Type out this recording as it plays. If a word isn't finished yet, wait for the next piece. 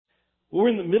We're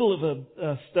in the middle of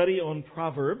a study on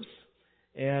Proverbs,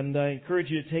 and I encourage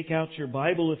you to take out your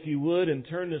Bible, if you would, and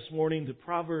turn this morning to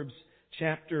Proverbs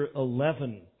chapter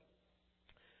 11.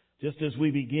 Just as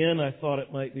we begin, I thought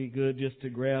it might be good just to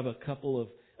grab a couple of,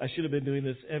 I should have been doing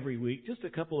this every week, just a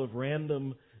couple of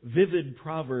random, vivid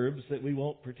Proverbs that we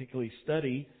won't particularly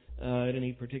study at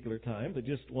any particular time, but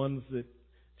just ones that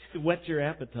whet your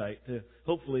appetite to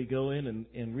hopefully go in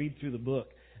and read through the book.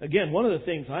 Again, one of the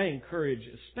things I encourage,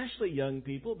 especially young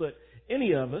people, but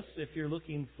any of us, if you're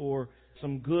looking for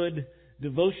some good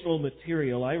devotional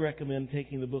material, I recommend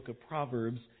taking the book of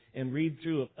Proverbs and read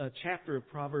through a chapter of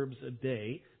Proverbs a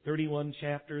day. 31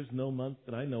 chapters, no month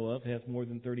that I know of has more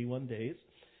than 31 days.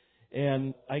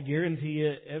 And I guarantee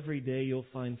you, every day you'll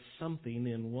find something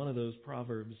in one of those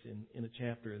Proverbs in a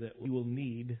chapter that you will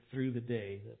need through the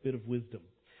day, a bit of wisdom.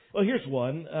 Well, here's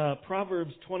one,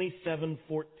 Proverbs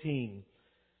 27:14.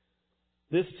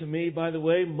 This, to me, by the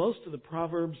way, most of the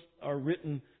Proverbs are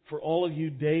written for all of you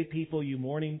day people, you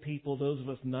morning people, those of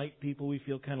us night people. We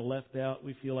feel kind of left out.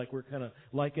 We feel like we're kind of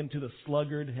likened to the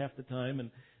sluggard half the time,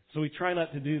 and so we try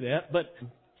not to do that. But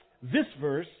this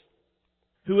verse,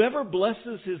 whoever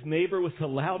blesses his neighbor with a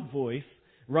loud voice,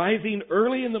 rising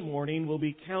early in the morning, will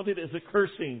be counted as a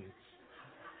cursing.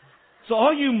 So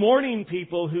all you morning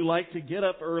people who like to get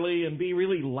up early and be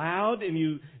really loud, and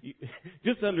you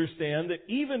just understand that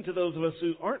even to those of us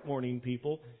who aren't morning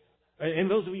people, and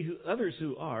those of you others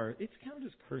who are, it's counted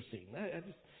as cursing.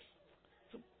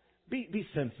 So be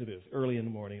sensitive early in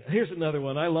the morning. Here's another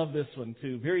one. I love this one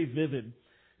too. Very vivid.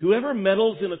 Whoever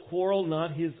meddles in a quarrel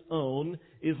not his own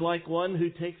is like one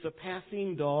who takes a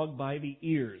passing dog by the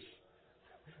ears.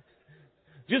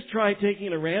 Just try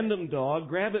taking a random dog,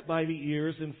 grab it by the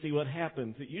ears, and see what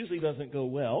happens. It usually doesn't go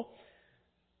well.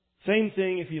 Same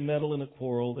thing if you meddle in a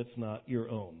quarrel that's not your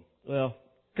own. Well,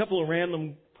 a couple of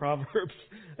random Proverbs.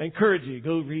 I encourage you,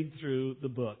 go read through the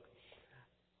book.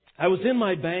 I was in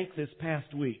my bank this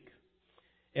past week,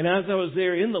 and as I was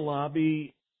there in the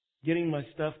lobby getting my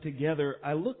stuff together,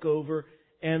 I look over,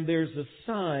 and there's a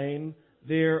sign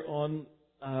there on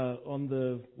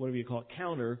the, whatever you call it,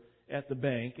 counter at the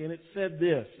bank, and it said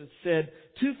this. It said,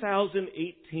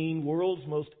 2018 World's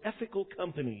Most Ethical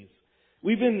Companies.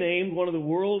 We've been named one of the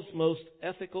world's most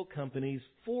ethical companies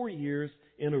 4 years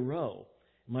in a row.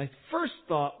 My first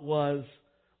thought was,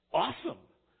 awesome.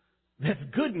 That's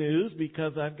good news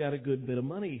because I've got a good bit of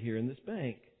money here in this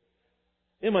bank.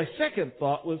 And my second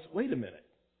thought was, wait a minute.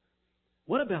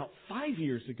 What about 5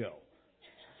 years ago?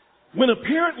 When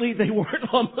apparently they weren't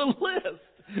on the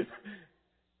list.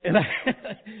 And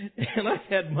I've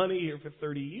had money here for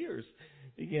 30 years.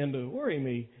 It began to worry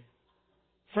me.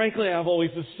 Frankly, I've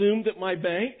always assumed that my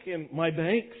bank and my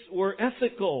banks were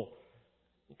ethical.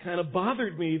 It kind of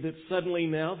bothered me that suddenly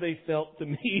now they felt the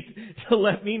need to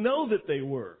let me know that they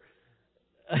were.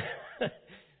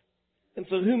 And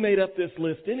so who made up this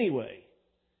list anyway?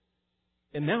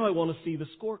 And now I want to see the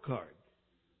scorecard.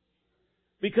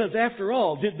 Because after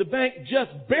all, did the bank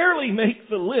just barely make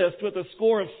the list with a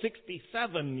score of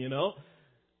 67, you know?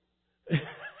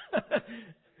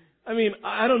 I mean,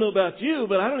 I don't know about you,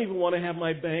 but I don't even want to have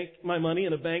my money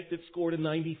in a bank that scored a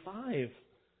 95.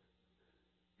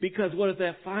 Because what if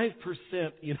that 5%,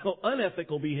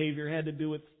 unethical behavior had to do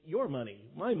with your money,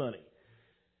 my money?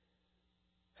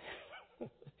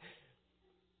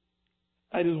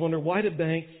 I just wonder, why do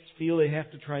banks feel they have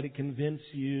to try to convince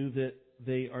you that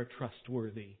they are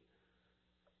trustworthy?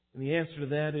 And the answer to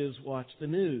that is, watch the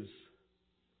news.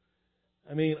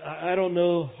 I mean, I don't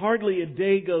know, hardly a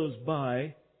day goes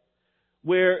by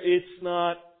where it's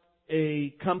not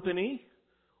a company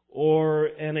or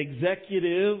an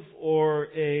executive or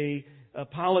a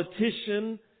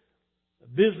politician, a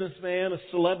businessman, a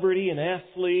celebrity, an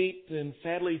athlete, and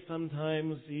sadly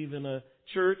sometimes even a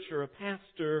church or a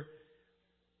pastor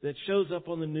that shows up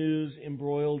on the news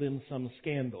embroiled in some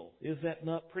scandal. Is that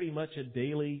not pretty much a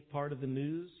daily part of the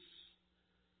news?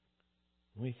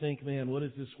 We think, man, what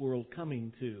is this world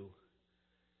coming to?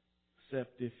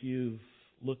 Except if you've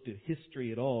looked at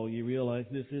history at all, you realize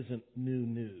this isn't new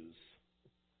news.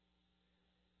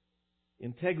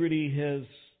 Integrity has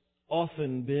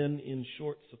often been in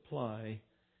short supply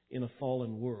in a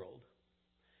fallen world.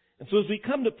 And so as we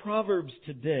come to Proverbs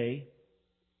today,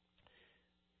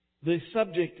 the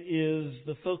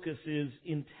focus is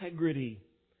integrity.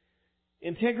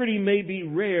 Integrity may be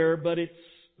rare, but it's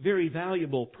very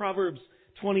valuable. Proverbs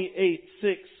 28:6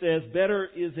 says, better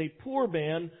is a poor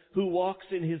man who walks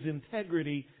in his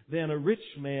integrity than a rich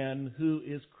man who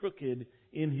is crooked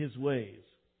in his ways.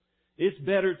 It's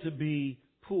better to be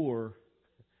poor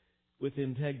with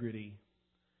integrity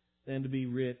than to be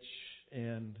rich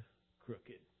and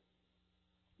crooked.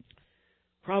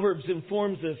 Proverbs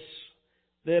informs us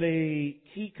that a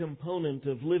key component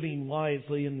of living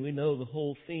wisely, and we know the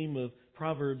whole theme of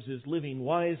Proverbs is living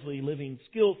wisely, living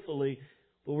skillfully,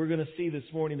 but we're going to see this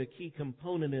morning the key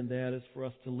component in that is for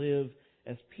us to live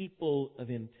as people of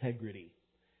integrity.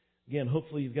 Again,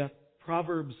 hopefully you've got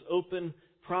Proverbs open.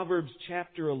 Proverbs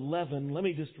chapter 11. Let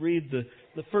me just read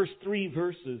the first 3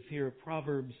 verses here of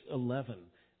Proverbs 11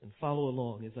 and follow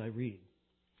along as I read.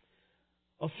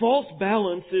 A false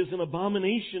balance is an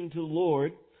abomination to the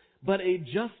Lord, but a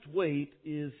just weight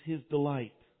is His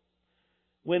delight.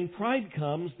 When pride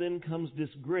comes, then comes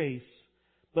disgrace,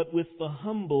 but with the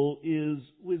humble is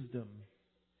wisdom.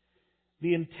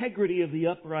 The integrity of the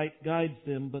upright guides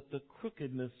them, but the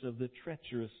crookedness of the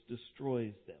treacherous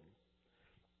destroys them.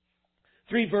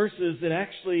 3 verses that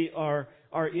actually are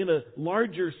in a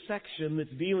larger section that's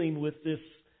dealing with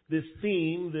this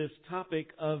theme, this topic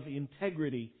of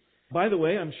integrity. By the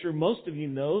way, I'm sure most of you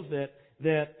know that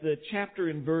the chapter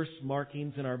and verse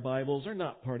markings in our Bibles are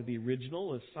not part of the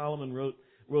original. As Solomon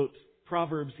wrote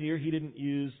Proverbs here, he didn't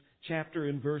use chapter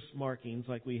and verse markings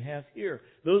like we have here.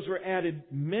 Those were added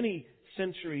many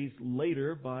centuries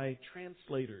later by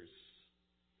translators.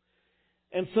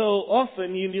 And so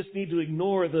often you just need to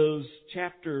ignore those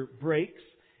chapter breaks.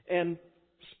 And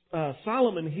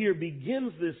Solomon here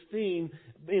begins this theme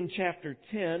in chapter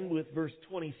 10 with verse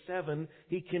 27.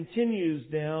 He continues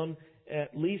down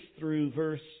at least through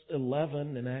verse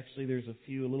 11, and actually there's a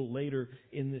few a little later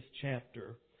in this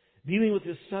chapter, dealing with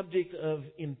this subject of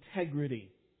integrity.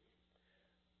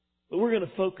 But we're going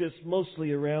to focus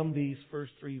mostly around these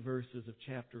first 3 verses of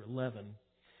chapter 11.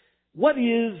 What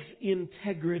is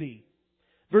integrity?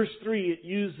 Verse 3, it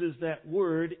uses that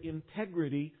word,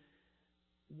 integrity.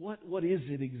 What is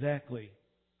it exactly?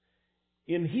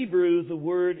 In Hebrew, the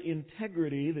word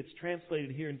integrity, that's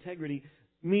translated here, integrity,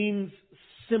 means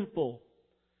simple,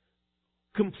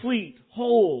 complete,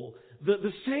 whole,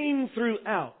 the same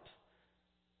throughout.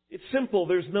 It's simple.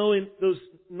 There's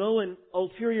no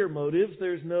ulterior motives.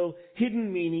 There's no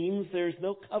hidden meanings. There's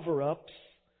no cover-ups.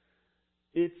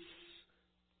 It's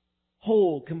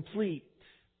whole, complete,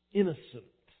 innocent.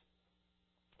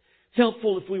 It's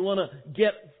helpful if we want to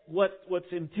get what's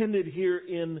intended here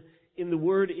in the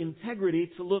word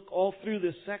integrity to look all through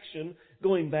this section,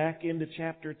 going back into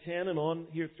chapter 10 and on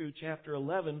here through chapter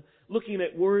 11, looking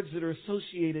at words that are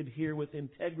associated here with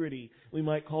integrity. We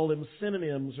might call them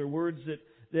synonyms or words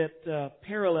that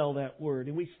parallel that word.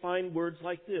 And we find words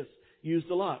like this used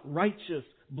a lot: righteous,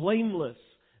 blameless,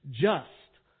 just,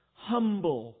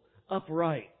 humble,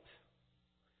 upright.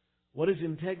 What does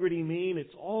integrity mean?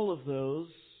 It's all of those.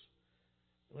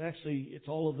 Well, actually, it's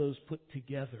all of those put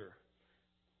together.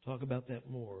 Talk about that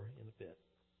more in a bit.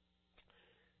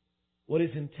 What is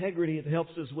integrity? It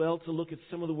helps as well to look at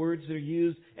some of the words that are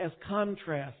used as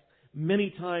contrast.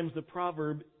 Many times the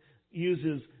proverb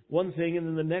uses one thing and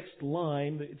then the next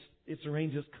line, it's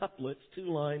arranged as couplets, 2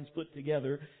 lines put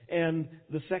together, and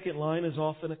the second line is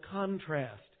often a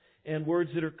contrast. And words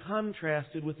that are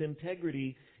contrasted with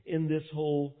integrity in this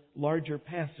whole larger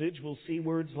passage, we'll see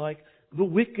words like the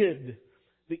wicked,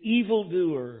 the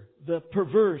evildoer, the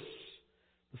perverse,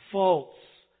 the false,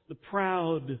 the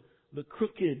proud, the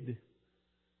crooked,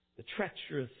 the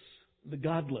treacherous, the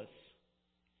godless.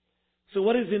 So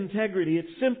what is integrity?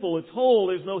 It's simple, it's whole,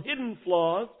 there's no hidden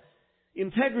flaws.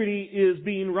 Integrity is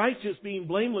being righteous, being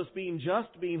blameless, being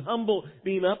just, being humble,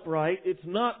 being upright. It's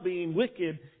not being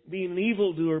wicked, being an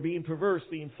evildoer, being perverse,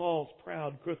 being false,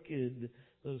 proud, crooked,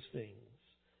 those things.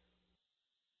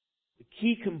 The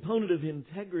key component of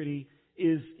integrity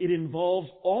is it involves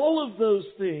all of those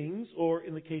things, or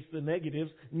in the case of the negatives,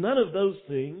 none of those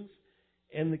things.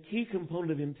 And the key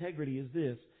component of integrity is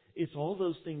this: it's all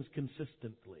those things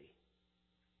consistently.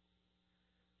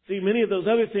 See, many of those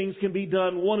other things can be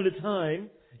done one at a time.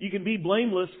 You can be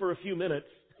blameless for a few minutes.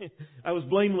 I was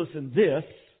blameless in this.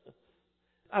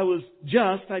 I was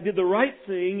just. I did the right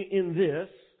thing in this.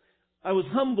 I was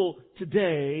humble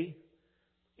today.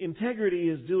 Integrity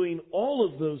is doing all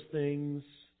of those things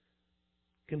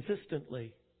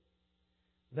consistently.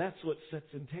 That's what sets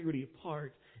integrity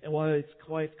apart, and why it's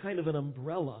quite kind of an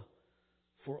umbrella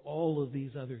for all of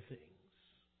these other things.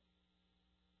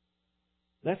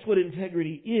 That's what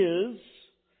integrity is.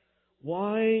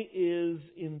 Why is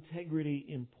integrity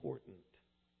important?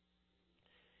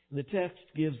 And the text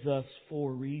gives us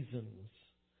 4 reasons.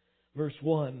 Verse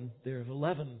 1 there of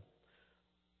 11.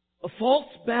 A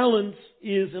false balance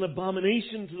is an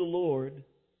abomination to the Lord,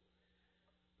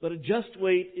 but a just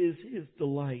weight is His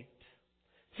delight.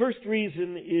 First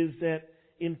reason is that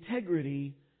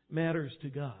integrity matters to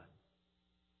God.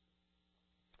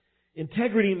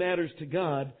 Integrity matters to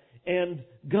God. And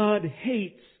God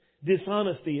hates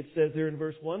dishonesty. It says there in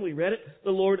verse 1, we read it,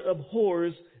 the Lord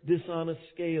abhors dishonest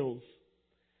scales.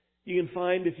 You can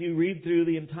find, if you read through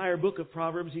the entire book of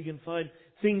Proverbs, you can find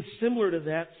things similar to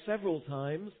that several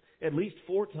times, at least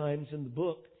 4 times in the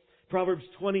book. Proverbs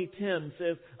 20:10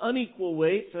 says, unequal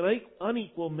weights and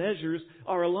unequal measures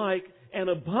are alike an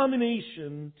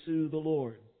abomination to the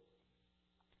Lord.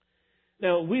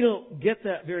 Now, we don't get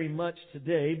that very much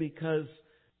today because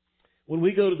when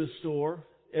we go to the store,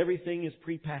 everything is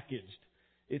prepackaged.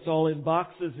 It's all in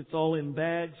boxes, it's all in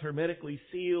bags, hermetically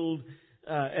sealed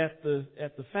at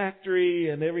the factory,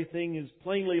 and everything is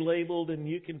plainly labeled, and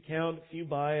you can count if you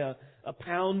buy a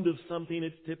pound of something,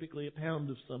 it's typically a pound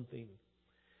of something.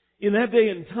 In that day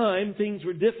and time, things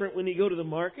were different when you go to the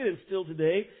market, and still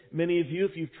today, many of you,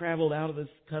 if you've traveled out of this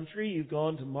country, you've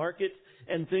gone to markets,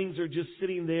 and things are just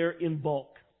sitting there in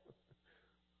bulk.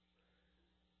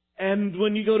 And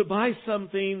when you go to buy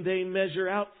something, they measure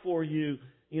out for you,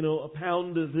 a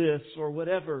pound of this or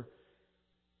whatever.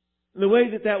 And the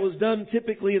way that was done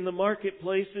typically in the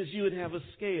marketplace is you would have a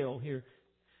scale here.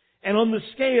 And on the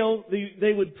scale,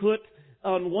 they would put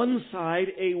on one side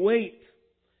a weight.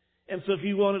 And so if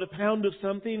you wanted a pound of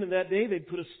something in that day, they'd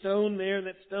put a stone there, and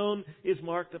that stone is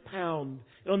marked a pound.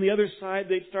 And on the other side,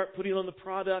 they'd start putting on the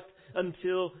product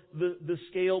until the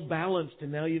scale balanced,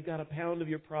 and now you've got a pound of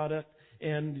your product,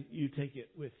 and you take it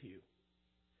with you.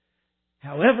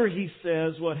 However, he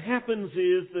says, what happens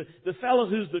is the fellow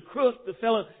who's the crook, the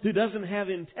fellow who doesn't have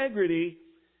integrity,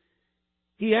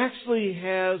 he actually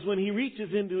has, when he reaches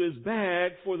into his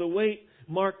bag for the weight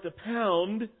marked a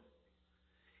pound,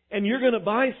 and you're going to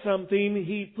buy something,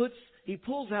 he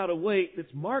pulls out a weight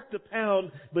that's marked a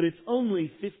pound, but it's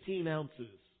only 15 ounces.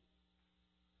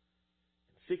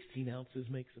 16 ounces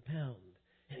makes a pound.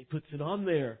 And he puts it on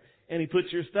there, and he puts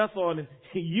your stuff on, and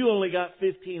you only got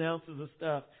 15 ounces of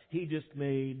stuff. He just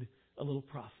made a little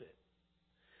profit.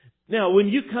 Now, when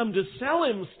you come to sell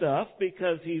him stuff,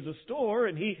 because he's a store,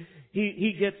 and he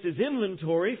gets his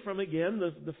inventory from, again,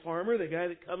 the farmer, the guy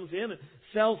that comes in and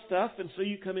sells stuff, and so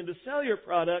you come in to sell your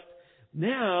product,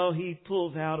 now he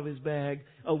pulls out of his bag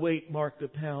a weight marked a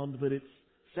pound, but it's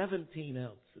 17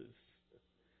 ounces.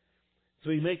 So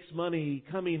he makes money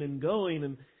coming and going,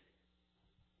 and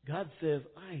God says,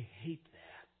 I hate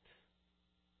that.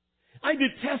 I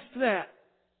detest that.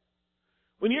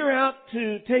 When you're out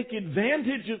to take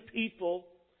advantage of people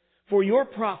for your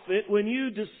profit, when you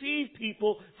deceive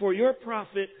people for your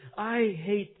profit, I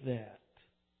hate that.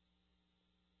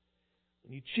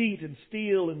 When you cheat and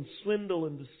steal and swindle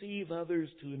and deceive others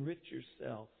to enrich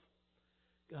yourself,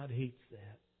 God hates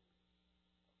that.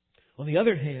 On the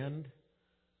other hand,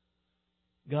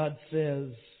 God says,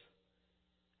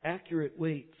 accurate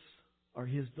weights are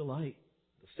His delight.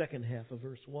 The second half of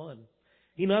verse 1.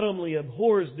 He not only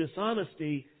abhors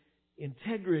dishonesty,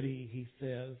 integrity, he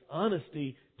says.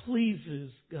 Honesty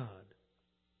pleases God.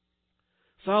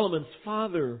 Solomon's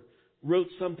father wrote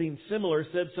something similar,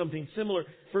 said something similar.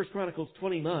 1 Chronicles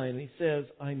 29, he says,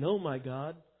 I know, my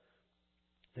God,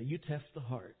 that you test the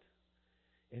heart,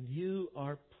 and you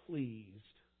are pleased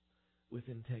with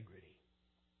integrity.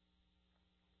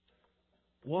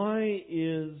 Why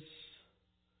is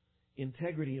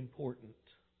integrity important?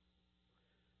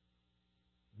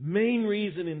 Main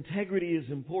reason integrity is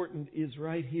important is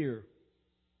right here.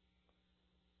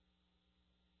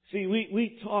 See,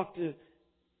 we talked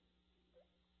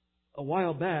a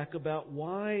while back about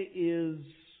why is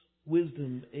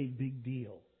wisdom a big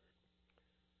deal.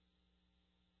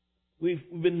 We've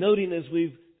been noting as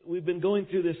we've been going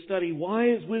through this study, why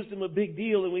is wisdom a big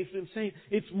deal? And we've been saying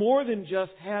it's more than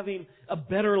just having a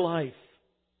better life.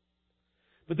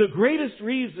 But the greatest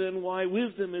reason why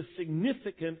wisdom is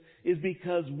significant is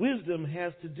because wisdom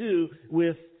has to do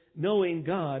with knowing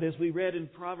God. As we read in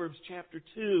Proverbs chapter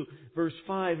 2, verse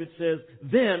 5, it says,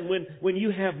 then when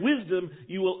you have wisdom,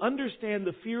 you will understand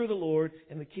the fear of the Lord,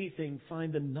 and the key thing,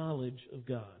 find the knowledge of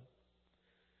God.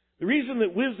 The reason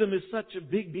that wisdom is such a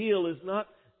big deal is not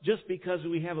just because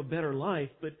we have a better life,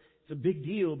 but it's a big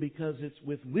deal because it's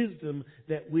with wisdom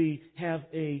that we have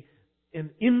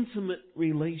an intimate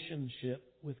relationship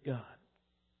with God.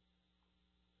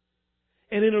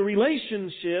 And in a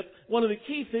relationship, one of the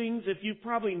key things, if you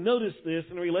probably noticed this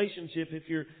in a relationship, if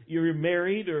you're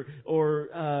married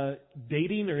or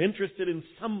dating or interested in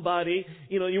somebody,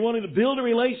 you're wanting to build a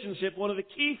relationship, one of the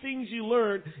key things you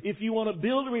learn if you want to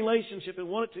build a relationship and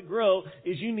want it to grow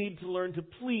is you need to learn to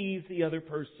please the other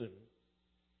person.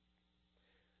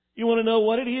 You want to know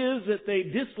what it is that they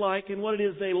dislike and what it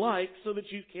is they like so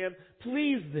that you can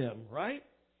please them, right?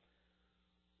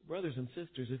 Brothers and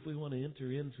sisters, if we want to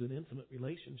enter into an intimate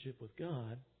relationship with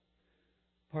God,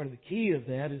 Part of the key of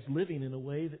that is living in a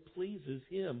way that pleases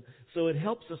Him. So it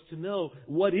helps us to know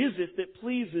what is it that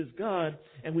pleases God.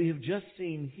 And we have just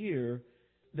seen here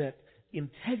that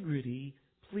integrity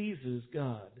pleases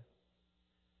God.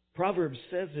 Proverbs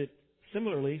says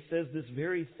this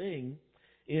very thing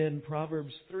in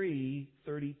Proverbs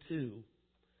 3:32. It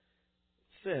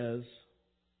says,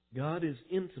 God is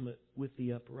intimate with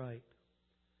the upright.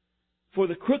 For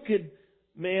the crooked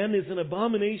man is an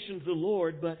abomination to the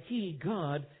Lord, but He,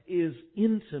 God, is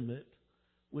intimate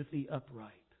with the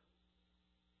upright.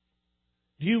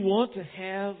 Do you want to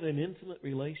have an intimate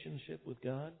relationship with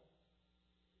God?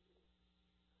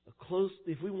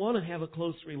 If we want to have a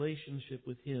close relationship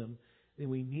with Him, then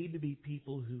we need to be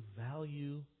people who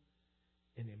value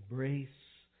and embrace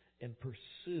and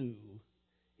pursue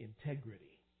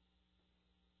integrity.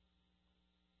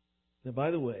 Now,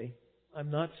 by the way,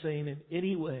 I'm not saying in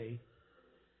any way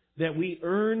that we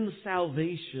earn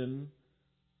salvation,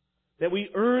 that we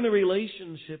earn a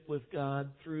relationship with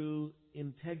God through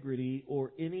integrity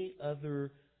or any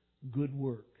other good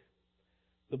work.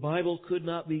 The Bible could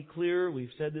not be clearer.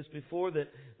 We've said this before, that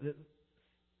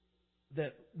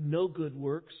no good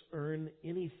works earn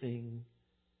anything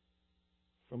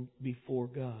from before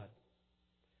God.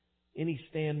 Any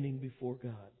standing before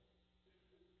God.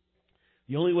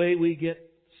 The only way we get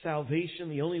salvation,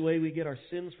 the only way we get our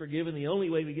sins forgiven, the only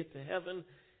way we get to heaven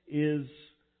is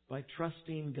by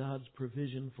trusting God's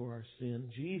provision for our sin,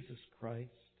 Jesus Christ.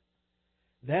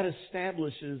 That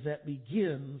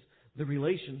begins the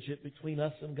relationship between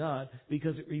us and God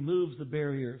because it removes the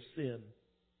barrier of sin.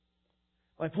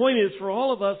 My point is, for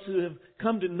all of us who have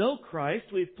come to know Christ,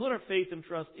 we've put our faith and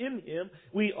trust in Him,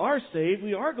 we are saved,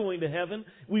 we are going to heaven,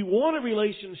 we want a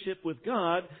relationship with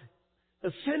God.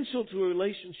 Essential to a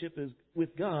relationship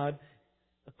with God,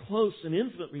 a close and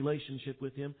intimate relationship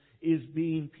with Him, is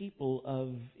being people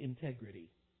of integrity.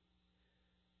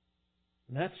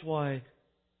 And that's why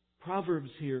Proverbs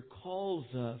here calls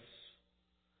us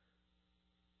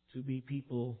to be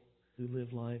people who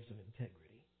live lives of integrity.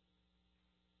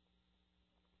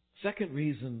 Second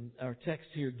reason our text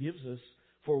here gives us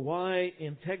for why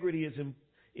integrity is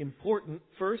important.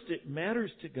 First, it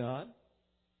matters to God.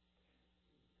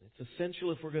 It's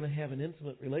essential if we're going to have an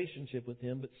intimate relationship with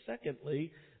Him. But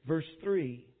secondly, verse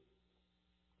 3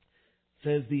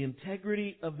 says, the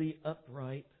integrity of the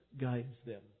upright guides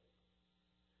them.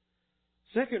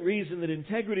 Second reason that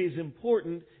integrity is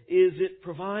important is it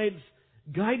provides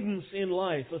guidance in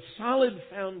life, a solid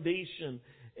foundation,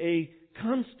 a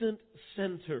constant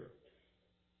center.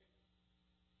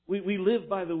 We live,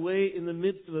 by the way, in the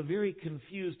midst of a very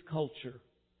confused culture.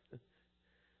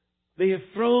 They have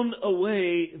thrown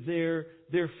away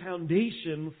their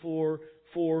foundation for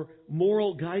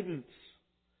moral guidance.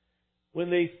 When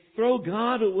they throw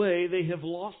God away, they have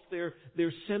lost their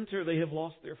center, they have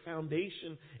lost their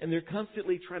foundation, and they're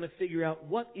constantly trying to figure out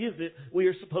what is it we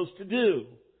are supposed to do,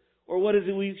 or what is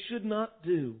it we should not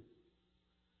do.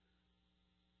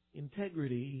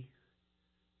 Integrity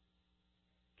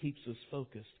keeps us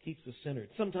focused, keeps us centered.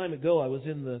 Some time ago, I was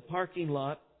in the parking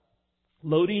lot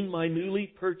loading my newly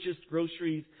purchased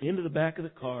groceries into the back of the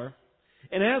car.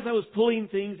 And as I was pulling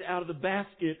things out of the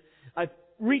basket, I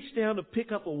reached down to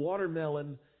pick up a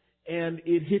watermelon, and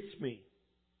it hits me.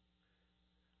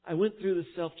 I went through the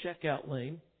self-checkout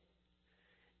lane,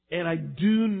 and I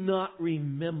do not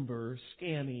remember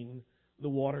scanning the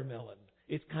watermelon.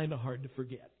 It's kind of hard to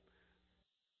forget.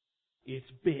 It's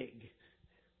big.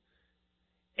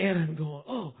 And I'm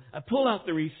going, I pull out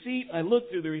the receipt, I look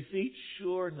through the receipt,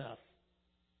 sure enough,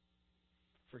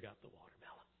 forgot the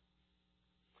watermelon.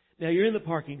 Now you're in the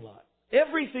parking lot.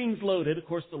 Everything's loaded. Of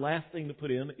course, the last thing to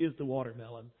put in is the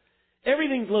watermelon.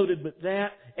 Everything's loaded but that,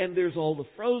 and there's all the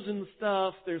frozen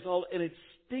stuff, and it's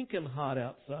stinking hot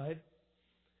outside.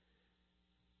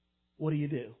 What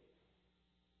do?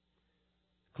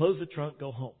 Close the trunk,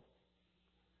 go home.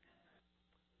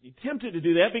 You're tempted to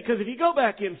do that because if you go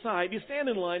back inside, you stand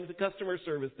in line at the customer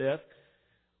service desk,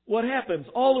 what happens?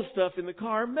 All the stuff in the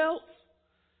car melts.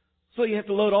 So you have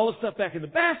to load all the stuff back in the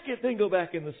basket, then go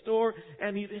back in the store,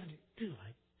 and do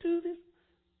I do this?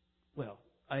 Well,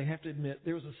 I have to admit,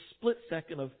 there was a split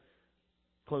second of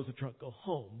close the trunk, go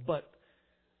home, but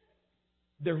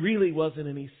there really wasn't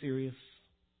any serious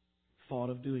thought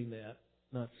of doing that.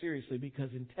 Not seriously, because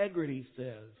integrity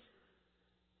says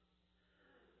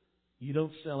you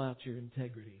don't sell out your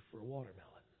integrity for a watermelon.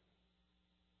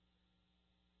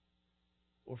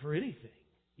 Or for anything.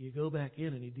 You go back in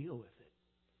and you deal with it.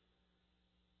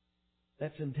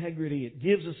 That's integrity. It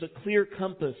gives us a clear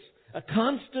compass, a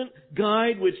constant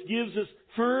guide which gives us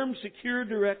firm, secure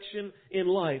direction in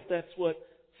life. That's what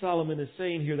Solomon is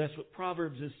saying here. That's what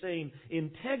Proverbs is saying.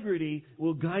 Integrity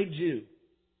will guide you.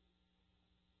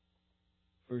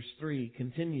 Verse 3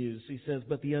 continues. He says,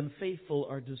 "But the unfaithful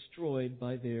are destroyed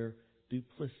by their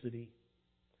duplicity."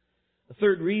 A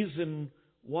third reason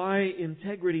why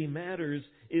integrity matters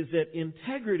is that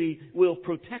integrity will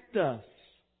protect us.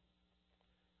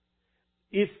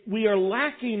 If we are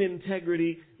lacking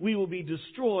integrity, we will be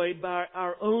destroyed by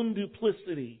our own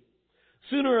duplicity.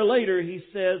 Sooner or later, he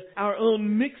says, our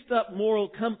own mixed up moral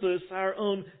compass, our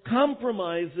own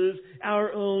compromises,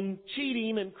 our own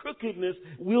cheating and crookedness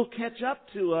will catch up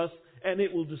to us and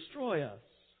it will destroy us.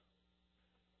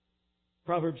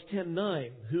 Proverbs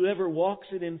 10:9, "Whoever walks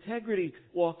in integrity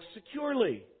walks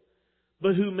securely,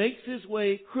 but who makes his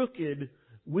way crooked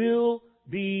will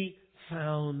be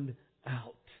found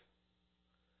out."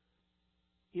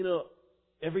 You know,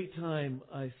 every time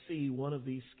I see one of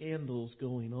these scandals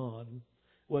going on,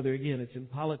 whether, again, it's in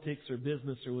politics or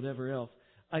business or whatever else,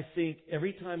 I think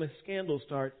every time a scandal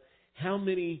starts, how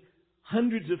many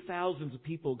hundreds of thousands of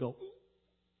people go,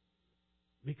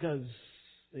 because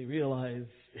they realize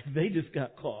they just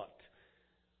got caught.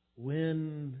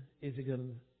 When's it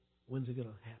going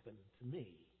to happen to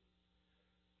me?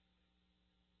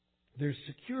 There's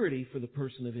security for the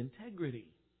person of integrity.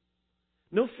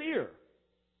 No fear.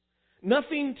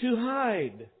 Nothing to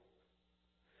hide.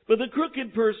 But the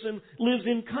crooked person lives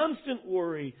in constant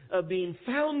worry of being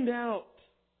found out.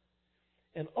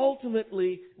 And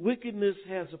ultimately, wickedness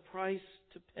has a price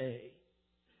to pay.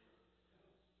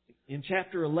 In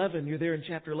chapter 11, you're there in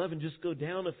chapter 11, just go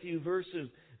down a few verses,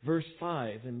 verse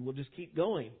 5, and we'll just keep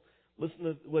going. Listen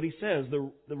to what he says.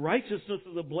 The righteousness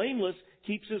of the blameless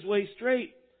keeps his way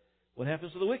straight. What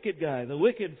happens to the wicked guy? The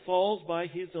wicked falls by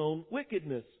his own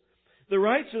wickedness. The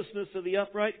righteousness of the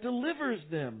upright delivers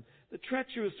them. The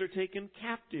treacherous are taken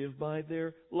captive by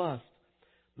their lust.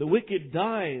 The wicked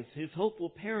dies, his hope will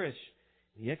perish.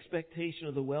 The expectation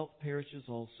of the wealth perishes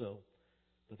also.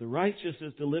 But the righteous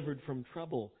is delivered from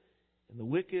trouble, and the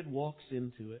wicked walks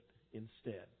into it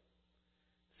instead.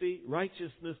 See,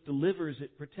 righteousness delivers,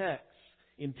 it protects.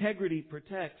 Integrity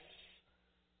protects.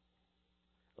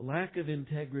 A lack of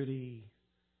integrity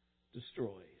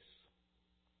destroys.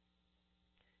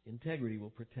 Integrity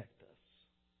will protect us.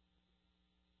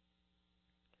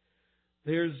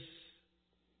 There's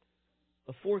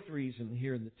a fourth reason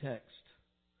here in the text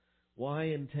why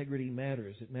integrity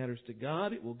matters. It matters to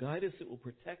God. It will guide us. It will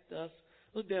protect us.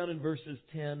 Look down in verses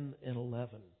 10 and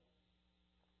 11.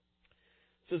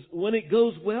 It says, "When it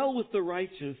goes well with the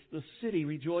righteous, the city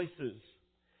rejoices.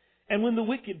 And when the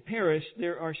wicked perish,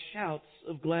 there are shouts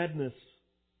of gladness.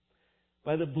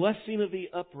 By the blessing of the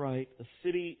upright, a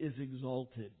city is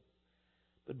exalted.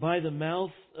 But by the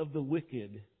mouth of the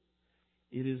wicked,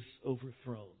 it is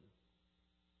overthrown."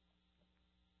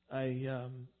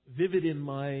 Vivid in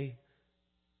my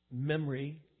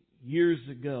memory, years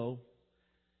ago,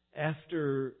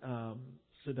 after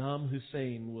Saddam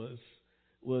Hussein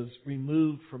was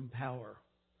removed from power.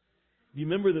 Do you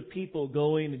remember the people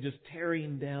going and just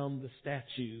tearing down the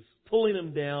statues, pulling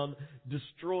them down,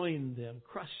 destroying them,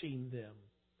 crushing them?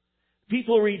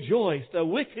 People rejoiced. A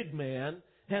wicked man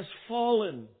has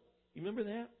fallen. You remember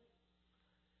that?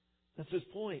 That's his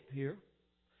point here.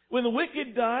 When the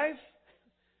wicked dies,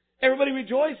 everybody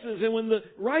rejoices. And when the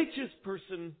righteous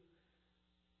person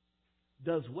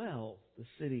does well, the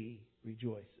city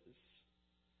rejoices.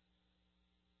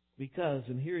 Because,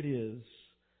 and here it is,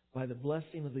 by the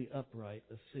blessing of the upright,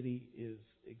 a city is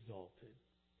exalted.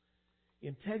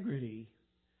 Integrity,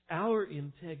 our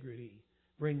integrity,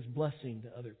 brings blessing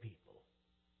to other people.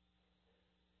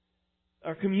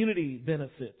 Our community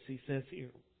benefits, he says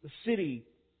here. The city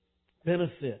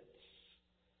benefits.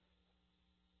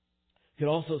 You could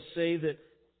also say that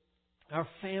our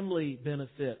family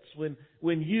benefits.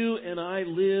 When you and I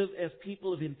live as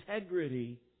people of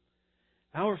integrity,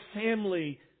 our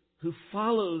family who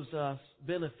follows us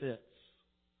benefits.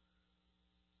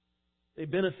 They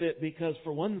benefit because,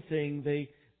 for one thing,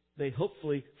 they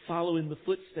hopefully follow in the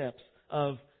footsteps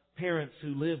of parents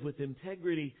who live with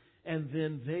integrity, and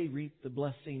then they reap the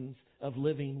blessings of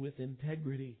living with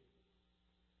integrity.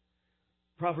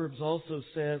 Proverbs also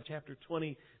says, chapter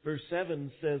 20, verse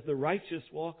 7 says, "The righteous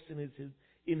walks in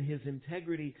his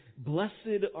integrity.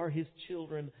 Blessed are his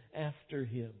children after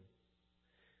him."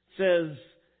 Says,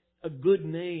 a good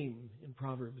name in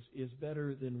Proverbs is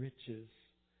better than riches.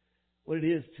 What it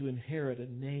is to inherit a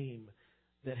name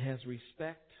that has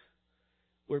respect,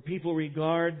 where people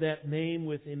regard that name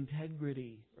with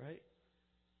integrity, right?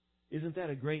 Isn't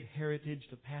that a great heritage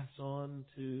to pass on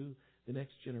to the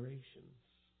next generations?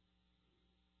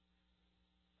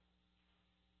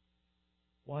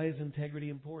 Why is integrity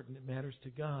important? It matters to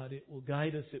God. It will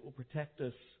guide us. It will protect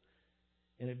us.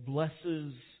 And it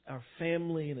blesses our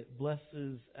family and it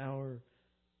blesses our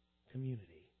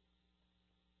community.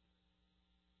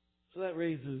 So that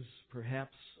raises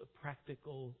perhaps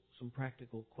some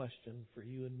practical question for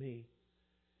you and me.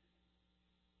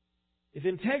 If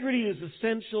integrity is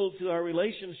essential to our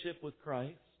relationship with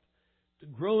Christ, to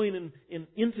growing in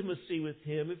intimacy with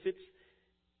Him, if it's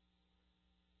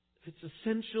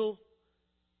essential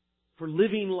for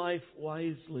living life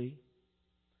wisely,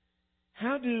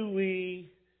 how do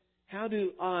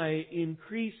I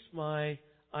increase my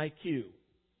IQ,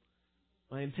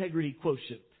 my integrity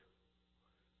quotient?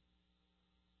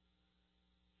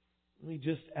 Let me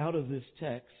just, out of this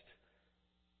text,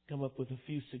 come up with a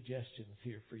few suggestions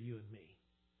here for you and me.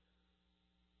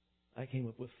 I came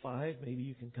up with 5. Maybe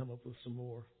you can come up with some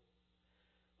more.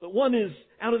 But one is,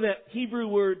 out of that Hebrew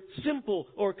word, simple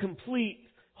or complete,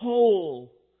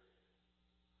 whole.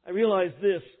 I realize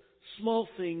this: small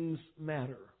things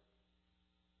matter.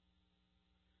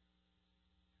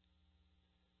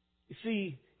 You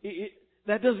see,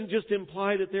 that doesn't just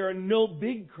imply that there are no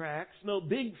big cracks, no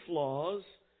big flaws,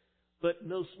 but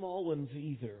no small ones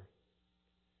either.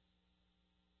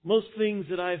 Most things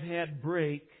that I've had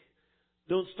break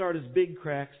don't start as big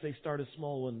cracks, they start as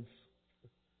small ones.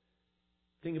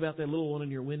 Think about that little one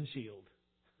in your windshield.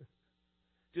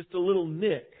 Just a little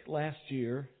nick last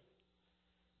year.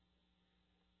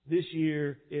 This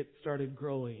year it started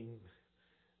growing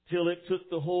till it took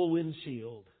the whole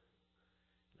windshield.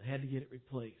 I had to get it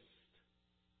replaced.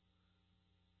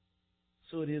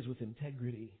 So it is with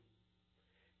integrity.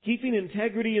 Keeping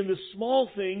integrity in the small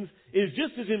things is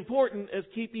just as important as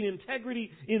keeping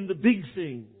integrity in the big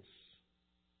things.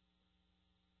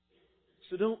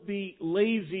 So don't be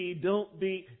lazy. Don't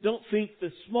think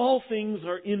the small things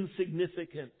are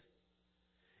insignificant.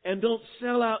 And don't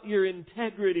sell out your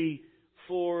integrity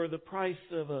for the price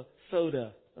of a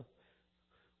soda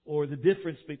or the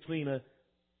difference between a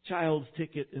child's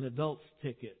ticket and adult's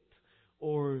ticket,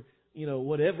 or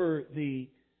whatever the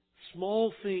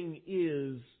small thing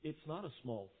is. It's not a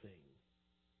small thing.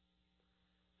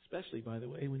 Especially, by the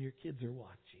way, when your kids are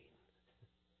watching.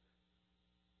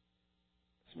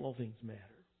 Small things matter.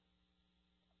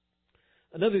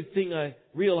 Another thing I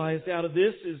realized out of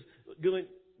this is going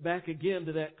back again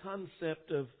to that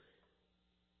concept of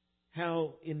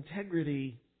how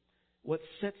integrity, what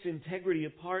sets integrity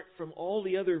apart from all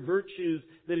the other virtues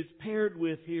that it's paired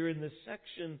with here in this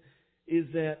section, is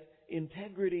that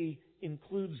integrity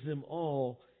includes them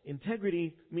all.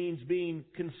 Integrity means being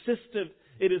consistent.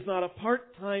 It is not a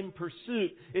part-time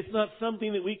pursuit. It's not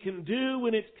something that we can do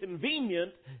when it's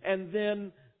convenient, and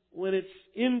then when it's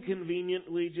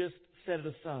inconvenient, we just set it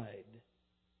aside.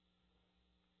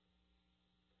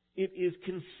 It is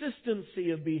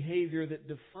consistency of behavior that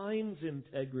defines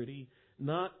integrity,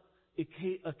 not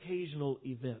occasional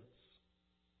events.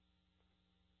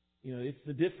 It's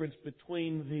the difference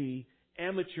between the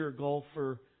amateur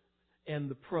golfer and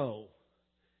the pro.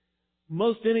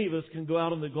 Most any of us can go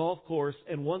out on the golf course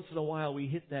and once in a while we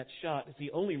hit that shot. It's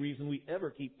the only reason we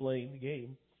ever keep playing the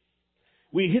game.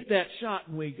 We hit that shot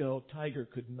and we go, Tiger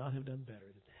could not have done better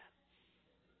than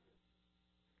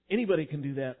that. Anybody can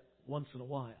do that once in a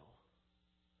while.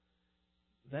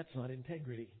 That's not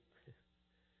integrity.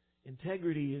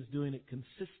 Integrity is doing it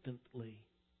consistently.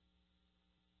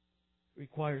 It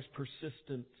requires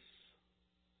persistence.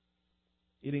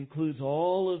 It includes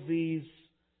all of these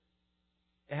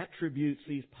attributes,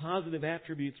 these positive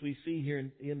attributes we see here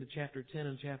in the end of chapter 10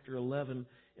 and chapter 11,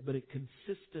 but it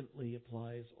consistently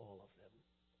applies all of them.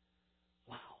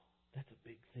 Wow, that's a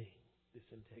big thing, this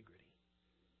integrity.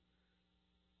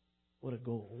 What a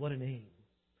goal, what an aim.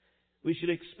 We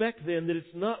should expect then that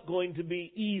it's not going to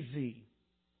be easy.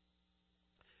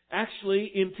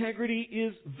 Actually, integrity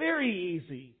is very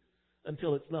easy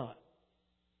until it's not.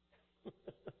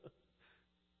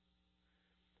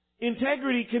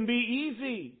 Integrity can be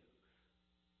easy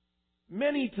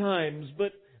many times,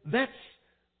 but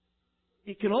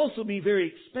it can also be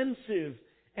very expensive,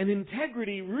 and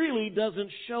integrity really doesn't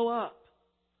show up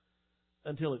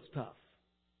until it's tough.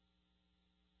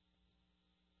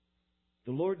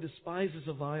 The Lord despises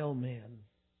a vile man,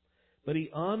 but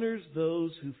He honors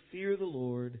those who fear the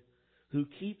Lord, who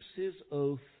keeps His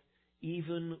oath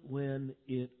even when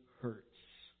it hurts.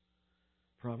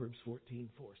 Proverbs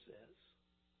 14:4 says.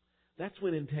 That's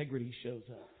when integrity shows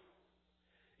up.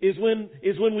 Is when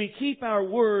we keep our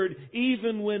word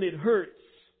even when it hurts.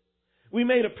 We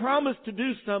made a promise to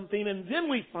do something and then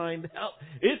we find out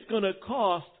it's going to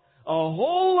cost a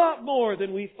whole lot more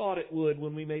than we thought it would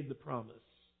when we made the promise.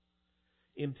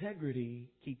 Integrity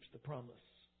keeps the promise.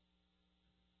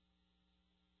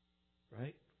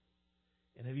 Right?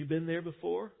 And have you been there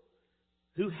before?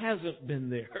 Who hasn't been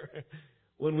there?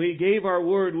 When we gave our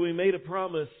word, we made a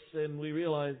promise, and we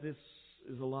realized this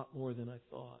is a lot more than I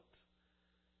thought.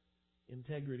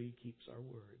 Integrity keeps our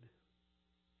word.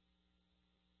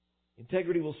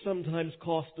 Integrity will sometimes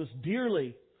cost us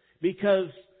dearly, because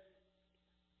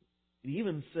it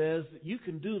even says that you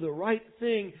can do the right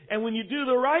thing. And when you do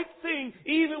the right thing,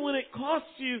 even when it costs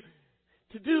you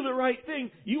to do the right thing,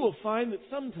 you will find that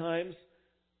sometimes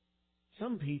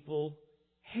some people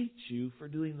hate you for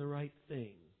doing the right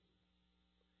thing.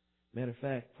 Matter of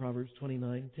fact, Proverbs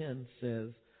 29:10 says,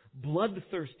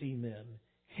 bloodthirsty men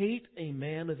hate a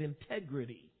man of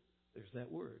integrity. There's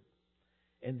that word.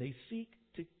 And they seek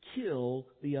to kill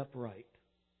the upright.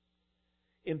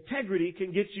 Integrity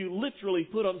can get you literally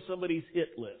put on somebody's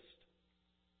hit list.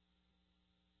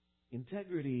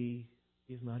 Integrity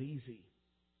is not easy.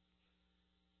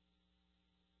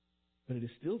 But it is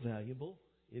still valuable.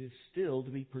 It is still to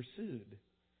be pursued.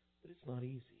 But it's not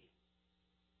easy.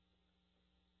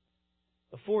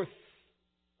 A fourth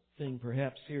thing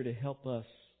perhaps here to help us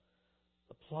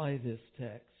apply this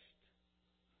text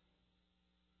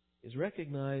is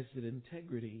recognize that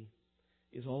integrity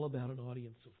is all about an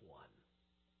audience of one.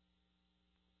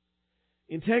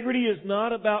 Integrity is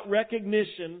not about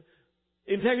recognition.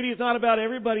 Integrity is not about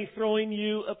everybody throwing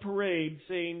you a parade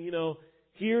saying,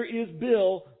 here is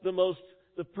Bill,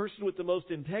 the person with the most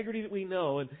integrity that we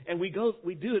know, and we do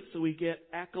it so we get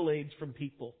accolades from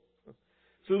people.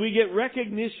 So we get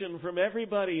recognition from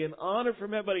everybody and honor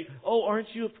from everybody. Oh, aren't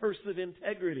you a person of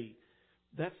integrity?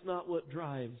 That's not what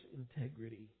drives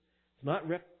integrity. It's not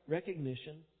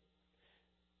recognition.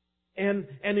 And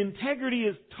integrity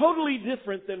is totally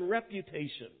different than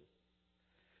reputation.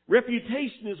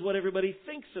 Reputation is what everybody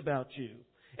thinks about you.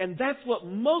 And that's what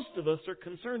most of us are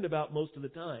concerned about most of the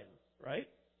time, right?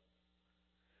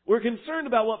 We're concerned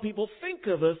about what people think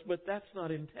of us, but that's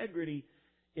not integrity.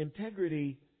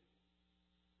 Integrity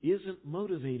isn't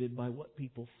motivated by what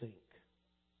people think.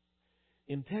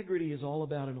 Integrity is all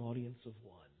about an audience of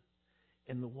one.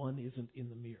 And the one isn't in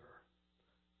the mirror.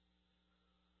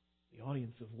 The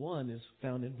audience of one is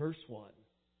found in verse 1.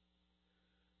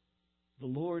 The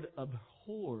Lord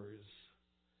abhors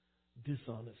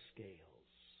dishonest scales,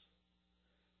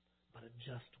 but a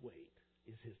just weight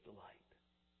is His delight.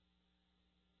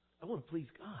 I want to please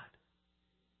God.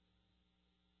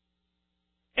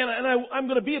 And I'm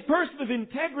going to be a person of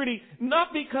integrity, not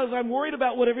because I'm worried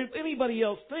about what anybody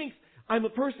else thinks. I'm a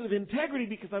person of integrity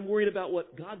because I'm worried about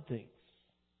what God thinks.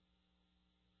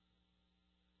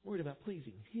 I'm worried about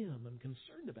pleasing Him. I'm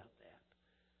concerned about that.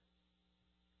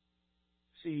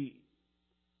 See,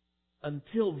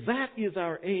 until that is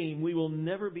our aim, we will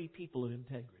never be people of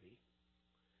integrity.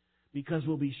 Because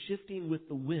we'll be shifting with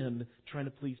the wind, trying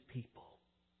to please people.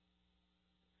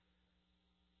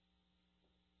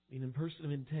 Being a person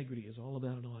of integrity is all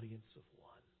about an audience of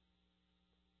one.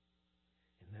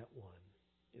 And that one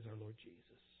is our Lord Jesus.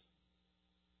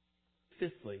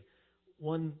 Fifthly,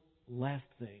 one last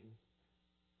thing.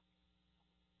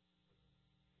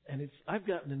 And I've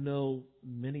gotten to know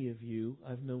many of you.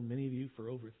 I've known many of you for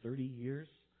over 30 years.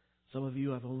 Some of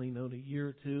you I've only known a year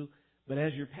or two. But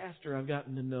as your pastor, I've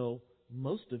gotten to know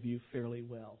most of you fairly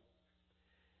well.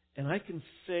 And I can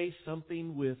say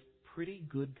something with pretty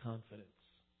good confidence.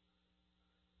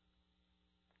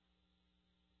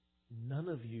 None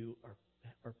of you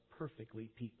are perfectly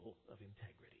people of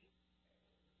integrity.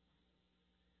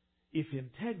 If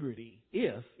integrity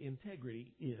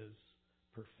is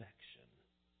perfection.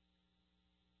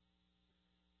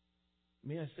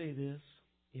 May I say this?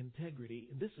 Integrity,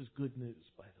 and this is good news,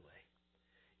 by the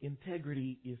way.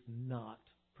 Integrity is not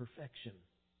perfection.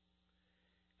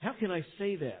 How can I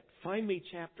say that? Find me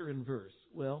chapter and verse.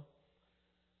 Well,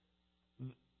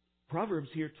 Proverbs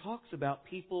here talks about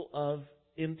people of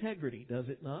integrity, does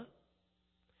it not?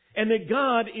 And that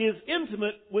God is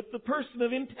intimate with the person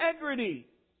of integrity.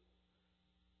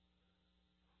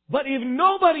 But if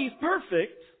nobody's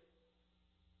perfect,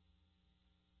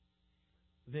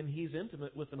 then He's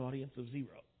intimate with an audience of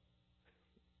zero.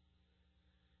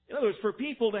 In other words, for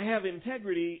people to have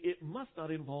integrity, it must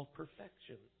not involve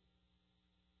perfection.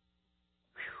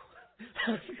 Whew,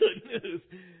 that's good news.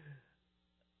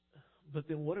 But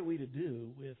then what are we to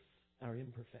do with our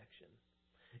imperfection?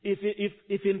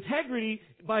 If integrity,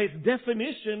 by its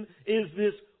definition, is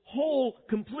this whole,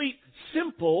 complete,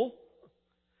 simple,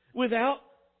 without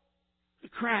the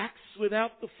cracks,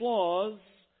 without the flaws,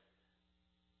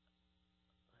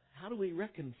 how do we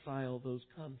reconcile those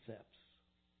concepts?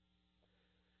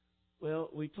 Well,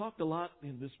 we talked a lot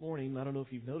this morning. I don't know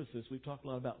if you've noticed this. We've talked a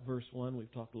lot about verse 1.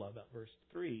 We've talked a lot about verse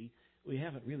 3. We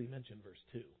haven't really mentioned verse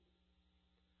 2.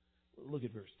 Look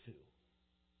at verse 2.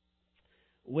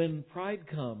 When pride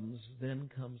comes, then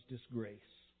comes disgrace.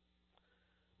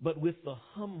 But with the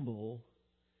humble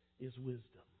is wisdom.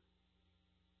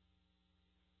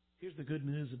 Here's the good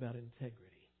news about integrity.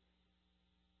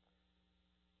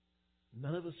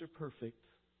 None of us are perfect.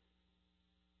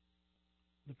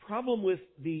 The problem with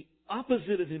the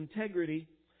opposite of integrity,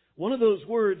 one of those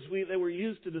words that were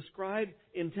used to describe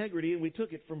integrity, and we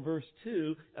took it from verse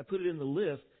 2, I put it in the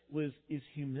list, is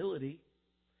humility.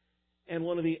 And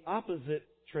one of the opposite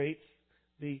traits,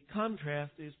 the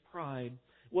contrast, is pride.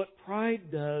 What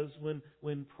pride does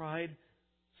when pride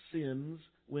sins,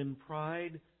 when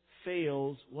pride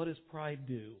fails, what does pride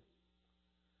do?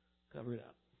 Cover it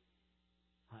up.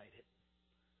 Hide it.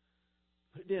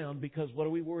 Put it down, because what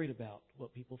are we worried about?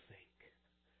 What people think.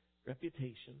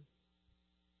 Reputation.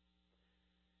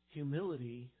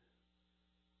 Humility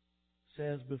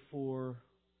says before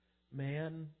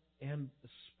man and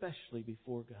especially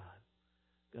before God,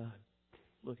 God,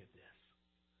 look at this.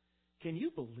 Can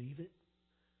you believe it?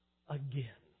 Again.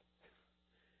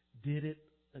 Did it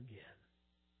again.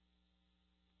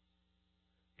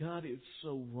 God, it's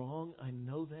so wrong. I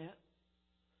know that.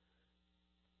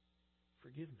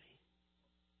 Forgive me.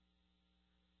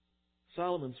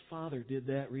 Solomon's father did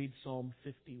that. Read Psalm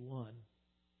 51.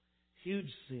 Huge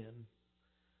sin.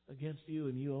 Against you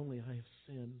and you only I have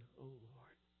sinned, O Lord.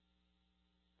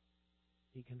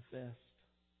 He confessed.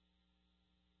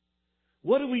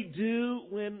 What do we do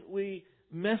when we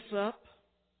mess up?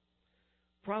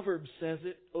 Proverbs says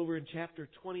it over in chapter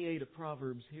 28 of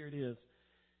Proverbs. Here it is.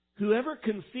 Whoever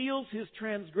conceals his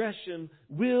transgression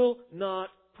will not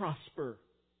prosper.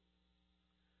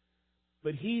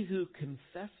 But he who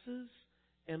confesses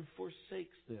and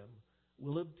forsakes them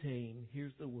will obtain,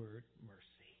 here's the word,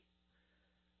 mercy.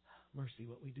 Mercy,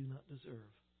 what we do not deserve.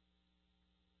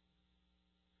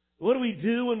 What do we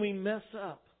do when we mess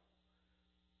up?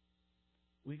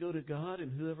 We go to God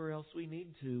and whoever else we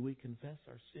need to. We confess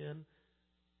our sin.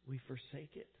 We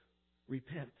forsake it.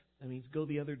 Repent. That means go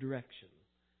the other direction.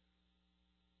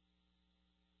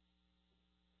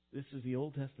 This is the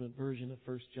Old Testament version of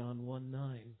 1 John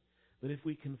 1:9. But if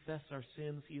we confess our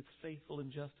sins, He is faithful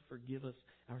and just to forgive us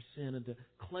our sin and to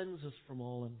cleanse us from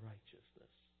all unrighteousness.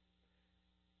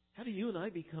 How do you and I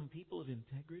become people of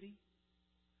integrity?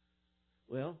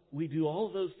 Well, we do all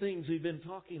of those things we've been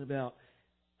talking about.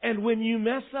 And when you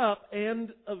mess up,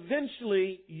 and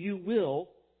eventually you will,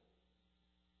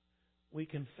 we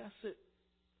confess it.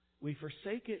 We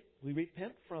forsake it. We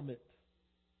repent from it.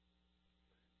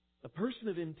 A person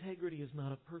of integrity is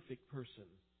not a perfect person.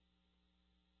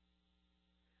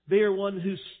 They are one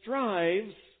who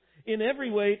strives in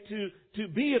every way to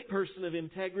be a person of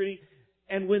integrity.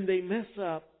 And when they mess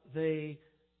up, they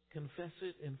confess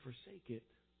it and forsake it.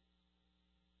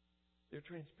 They're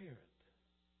transparent.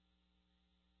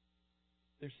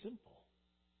 They're simple.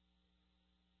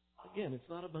 Again, it's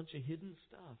not a bunch of hidden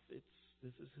stuff. This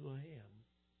is who I am.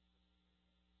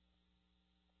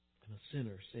 I'm a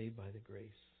sinner saved by the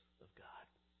grace of God.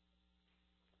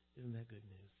 Isn't that good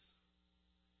news?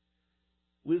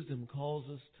 Wisdom calls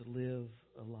us to live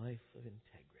a life of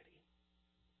integrity.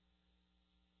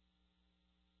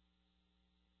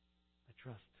 I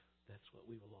trust that's what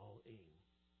we will all aim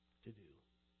to do.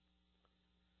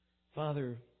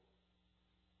 Father,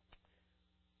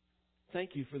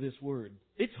 thank you for this word.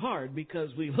 It's hard because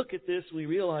we look at this, we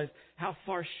realize how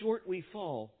far short we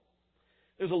fall.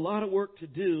 There's a lot of work to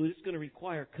do. It's going to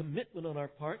require commitment on our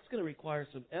part. It's going to require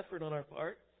some effort on our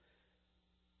part.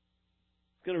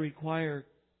 It's going to require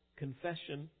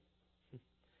confession,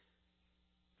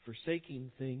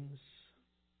 forsaking things.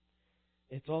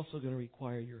 It's also going to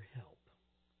require your help.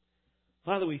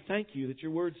 Father, we thank you that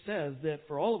your word says that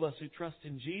for all of us who trust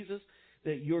in Jesus,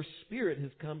 that your Spirit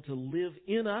has come to live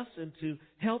in us and to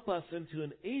help us and to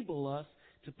enable us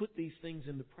to put these things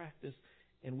into practice.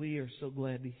 And we are so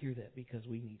glad to hear that because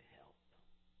we need help.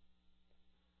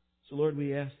 So Lord,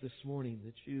 we ask this morning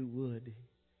that you would,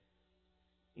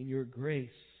 in your grace,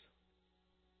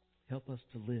 help us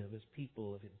to live as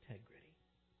people of integrity.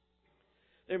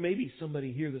 There may be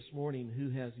somebody here this morning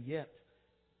who has yet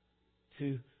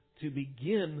to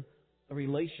begin a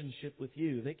relationship with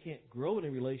you. They can't grow in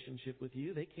a relationship with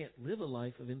you. They can't live a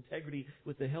life of integrity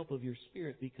with the help of your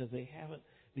Spirit because they haven't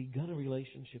begun a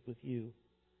relationship with you.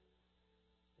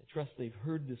 I trust they've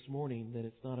heard this morning that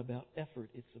it's not about effort.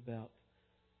 It's about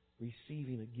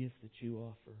receiving a gift that you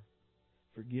offer.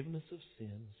 Forgiveness of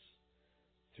sins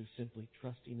through simply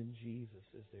trusting in Jesus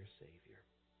as their Savior.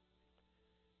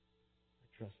 I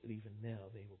trust that even now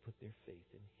they will put their faith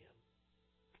in Him.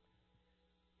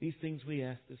 These things we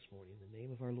ask this morning in the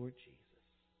name of our Lord Jesus.